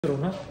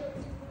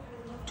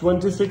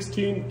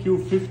2016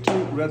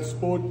 Q50 Red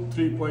Sport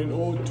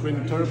 3.0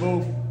 twin turbo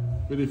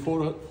with a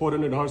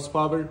 400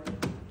 horsepower.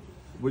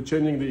 We're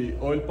changing the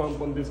oil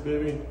pump on this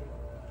baby.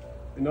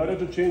 In order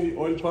to change the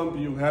oil pump,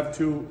 you have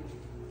to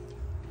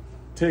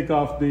take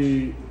off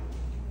the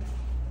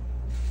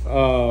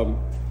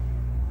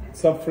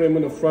subframe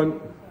on the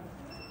front,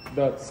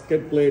 the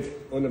skid plate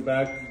on the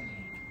back,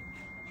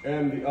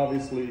 and the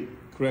obviously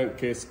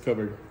crankcase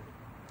cover.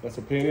 That's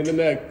a pain in the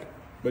neck,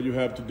 but you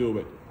have to do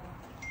it.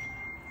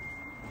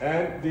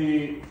 And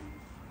the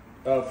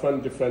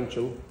front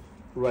differential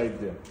right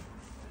there.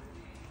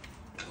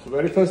 So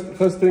very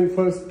first thing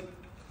first,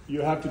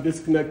 you have to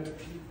disconnect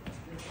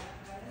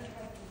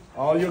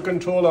all your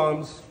control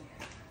arms.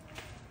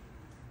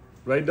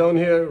 Right down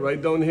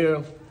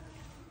here.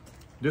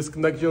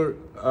 Disconnect your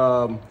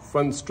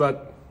front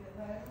strut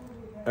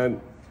and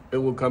it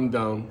will come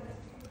down.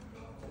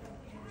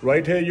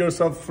 Right here, your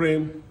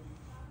subframe,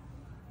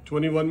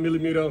 21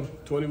 millimeter,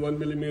 21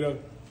 millimeter,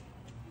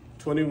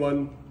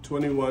 21,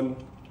 21.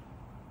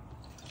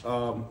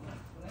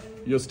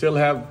 You still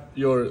have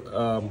your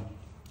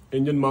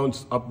engine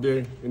mounts up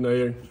there in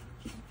the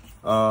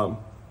air.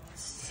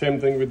 Same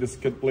thing with the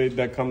skid plate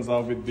that comes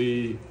out with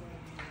the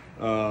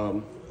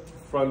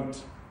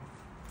front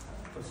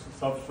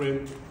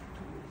subframe.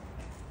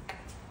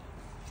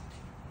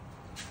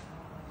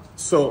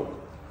 So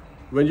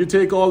when you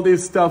take all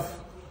this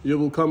stuff, you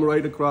will come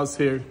right across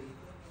here.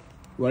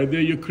 Right there,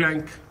 your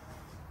crank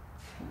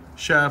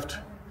shaft.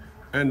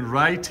 And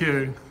right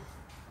here,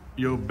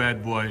 your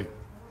bad boy,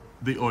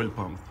 the oil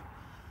pump.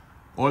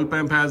 Oil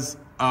pump has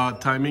a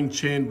timing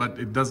chain, but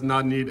it does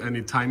not need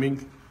any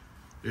timing.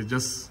 It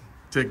just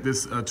take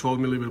this 12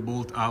 millimeter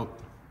bolt out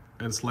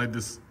and slide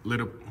this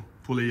little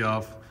pulley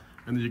off.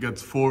 And then you get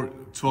 4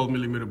 12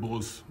 millimeter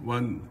bolts,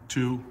 1,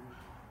 2,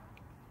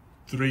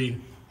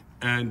 3,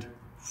 and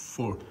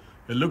 4.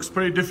 It looks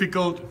pretty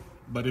difficult,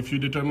 but if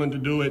you're determined to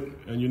do it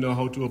and you know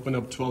how to open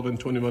up 12 and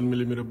 21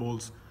 millimeter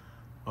bolts,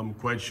 I'm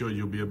quite sure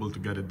you'll be able to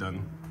get it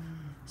done.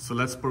 So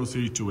let's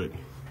proceed to it.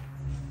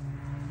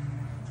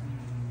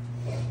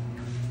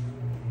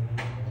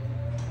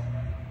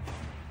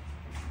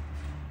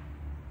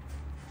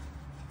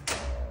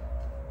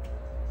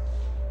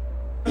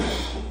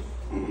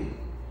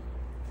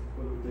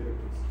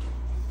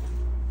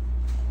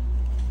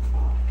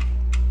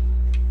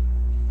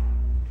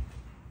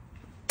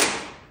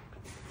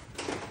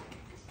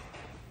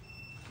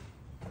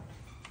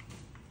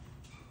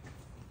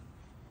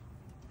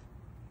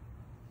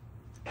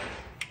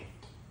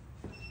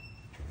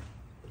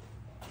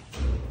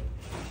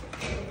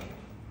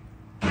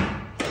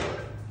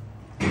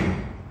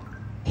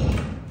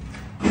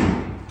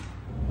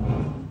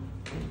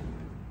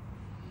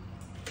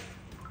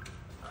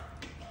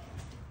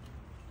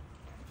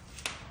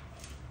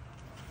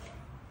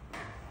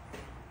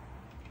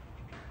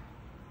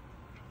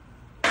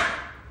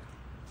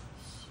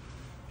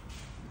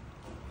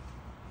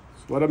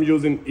 What I'm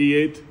using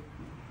E8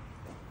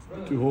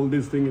 to hold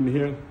this thing in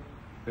here.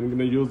 I'm going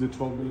to use the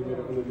 12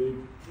 millimeter underneath.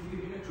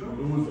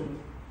 Lose it.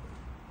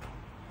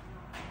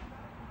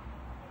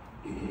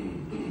 So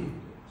you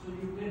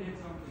did hit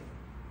something.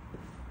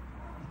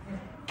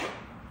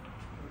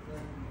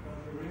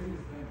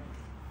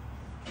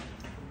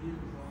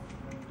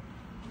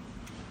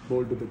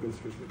 Hold to the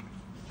constriction.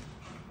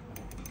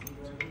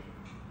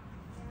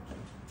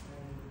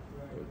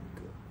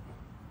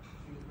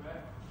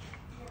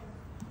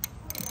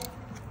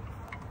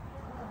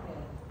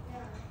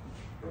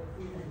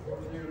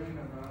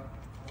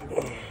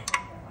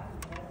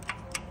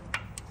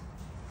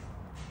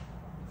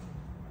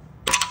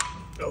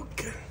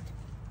 Okay,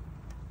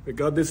 we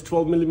got this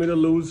 12 millimeter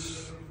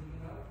loose,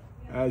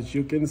 as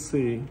you can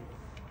see.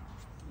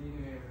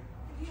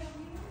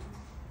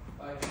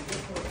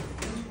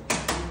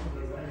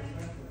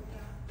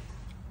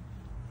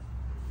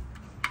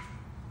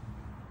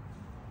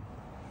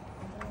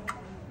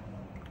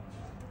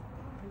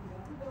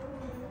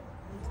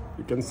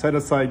 You can set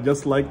aside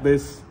just like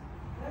this,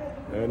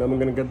 and I'm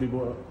gonna get the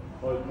oil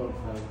pump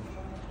out.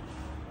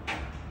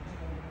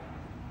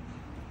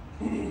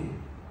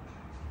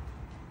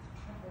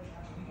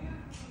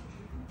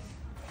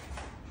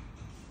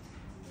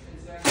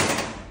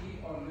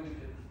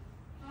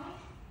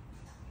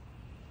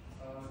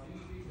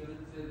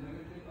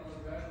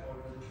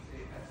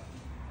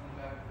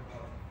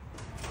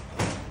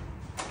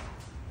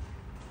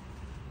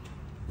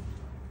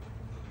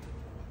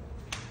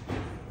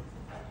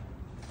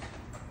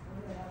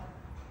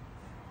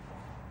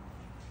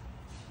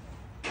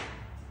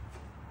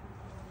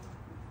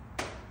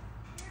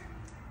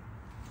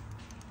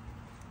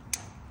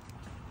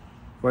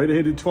 Right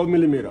here, the 12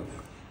 millimeter.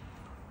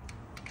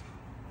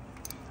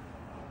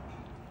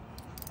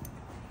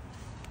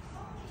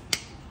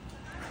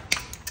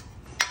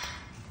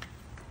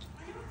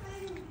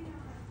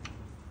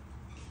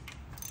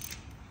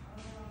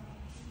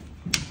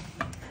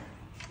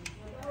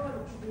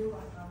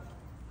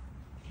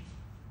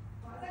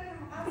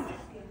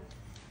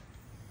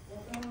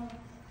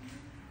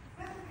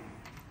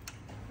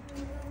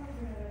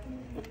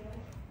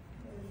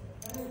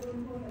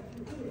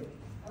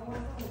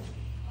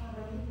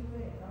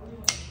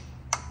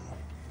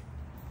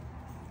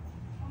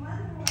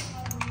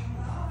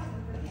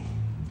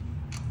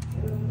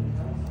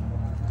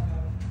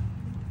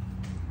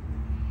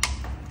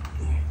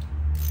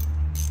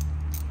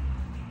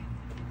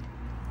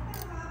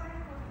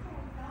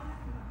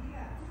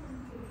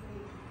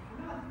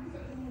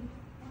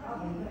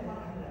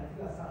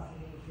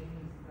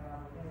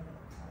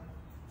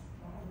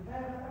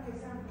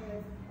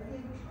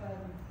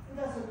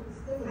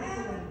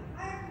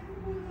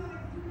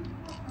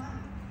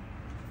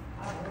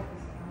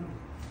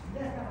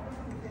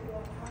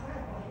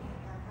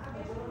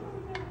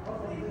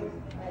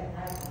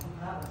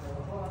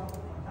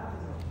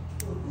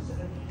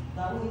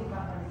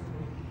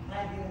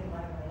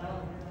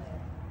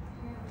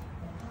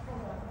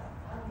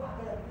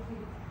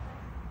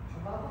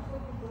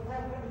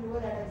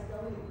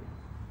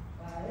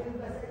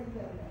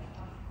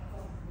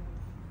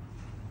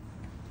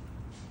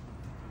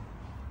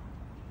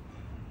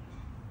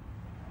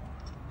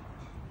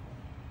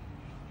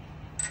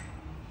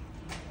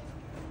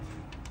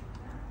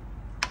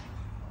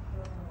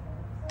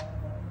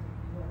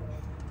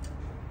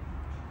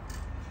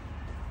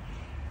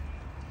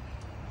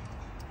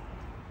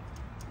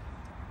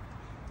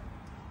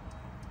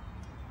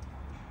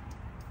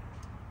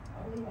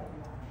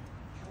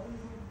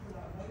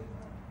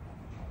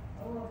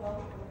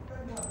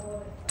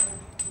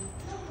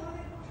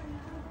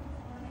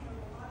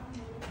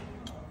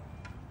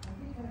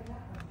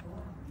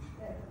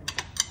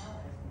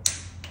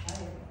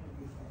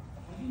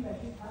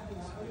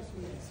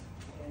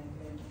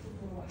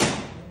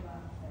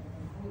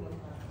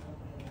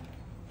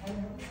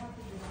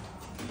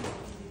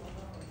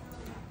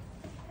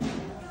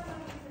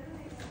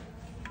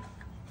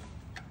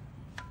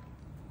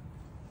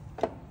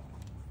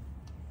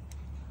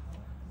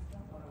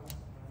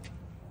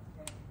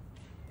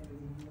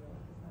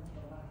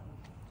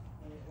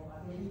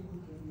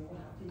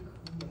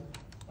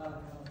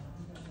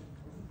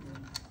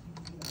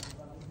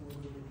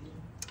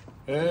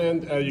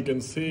 And as you can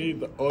see,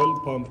 the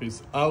oil pump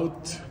is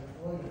out.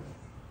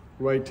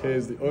 Right here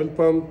is the oil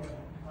pump.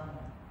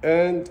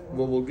 And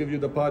we will give you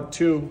the part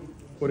 2,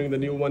 putting the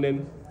new one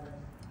in,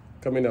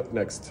 coming up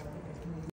next.